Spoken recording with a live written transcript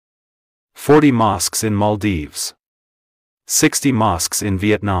40 mosques in Maldives. 60 mosques in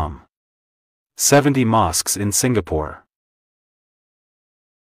Vietnam. 70 mosques in Singapore.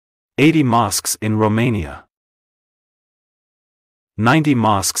 80 mosques in Romania. 90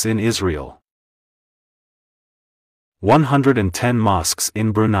 mosques in Israel. 110 mosques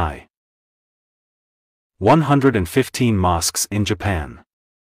in Brunei. 115 mosques in Japan.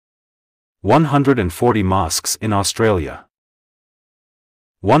 140 mosques in Australia.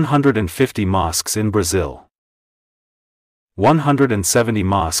 150 mosques in Brazil. 170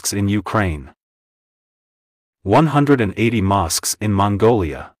 mosques in Ukraine. 180 mosques in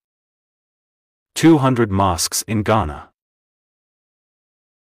Mongolia. 200 mosques in Ghana.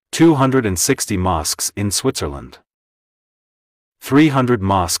 260 mosques in Switzerland. 300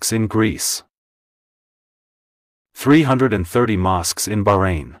 mosques in Greece. 330 mosques in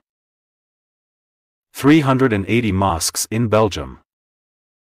Bahrain. 380 mosques in Belgium.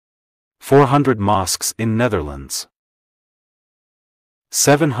 400 mosques in Netherlands.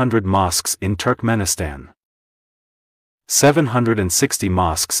 700 mosques in Turkmenistan. 760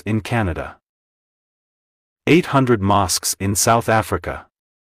 mosques in Canada. 800 mosques in South Africa.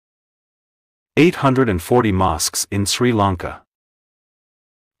 840 mosques in Sri Lanka.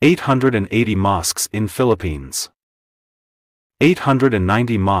 880 mosques in Philippines.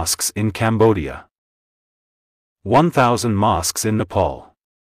 890 mosques in Cambodia. 1,000 mosques in Nepal.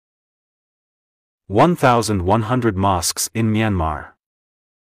 1,100 mosques in Myanmar.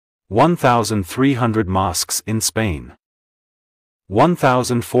 1,300 mosques in Spain.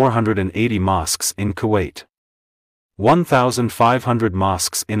 1,480 mosques in Kuwait. 1,500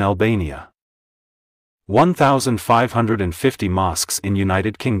 mosques in Albania. 1,550 mosques in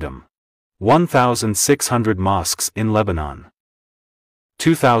United Kingdom. 1,600 mosques in Lebanon.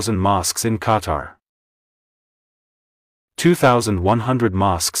 2,000 mosques in Qatar. 2,100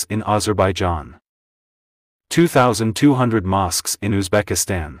 mosques in Azerbaijan. 2,200 mosques in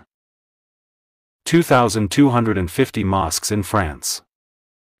Uzbekistan. 2,250 mosques in France.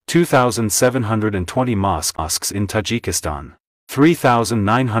 2,720 mosques in Tajikistan.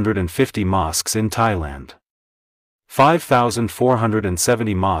 3,950 mosques in Thailand.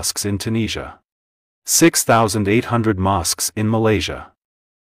 5,470 mosques in Tunisia. 6,800 mosques in Malaysia.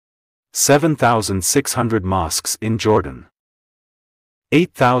 7,600 mosques in Jordan.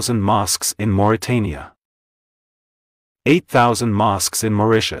 8,000 mosques in Mauritania. 8,000 mosques in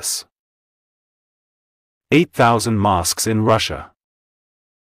Mauritius. 8,000 mosques in Russia.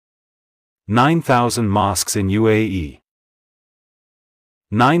 9,000 mosques in UAE.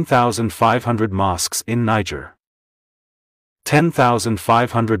 9,500 mosques in Niger.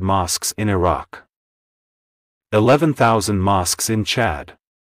 10,500 mosques in Iraq. 11,000 mosques in Chad.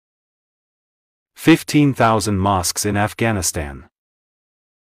 15,000 mosques in Afghanistan.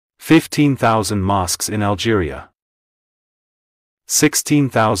 15,000 mosques in Algeria.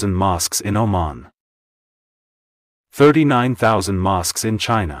 16,000 mosques in Oman. 39,000 mosques in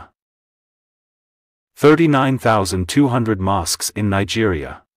China. 39,200 mosques in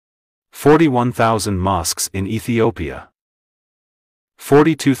Nigeria. 41,000 mosques in Ethiopia.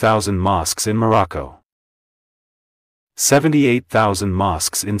 42,000 mosques in Morocco. 78,000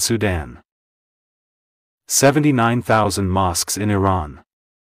 mosques in Sudan. 79,000 mosques in Iran.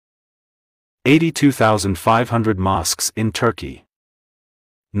 82,500 mosques in Turkey.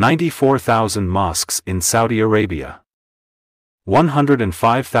 94,000 mosques in Saudi Arabia.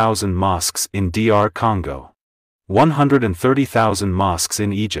 105,000 mosques in DR Congo. 130,000 mosques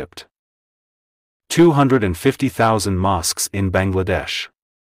in Egypt. 250,000 mosques in Bangladesh.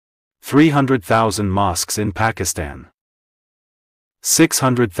 300,000 mosques in Pakistan.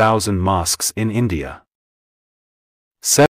 600,000 mosques in India.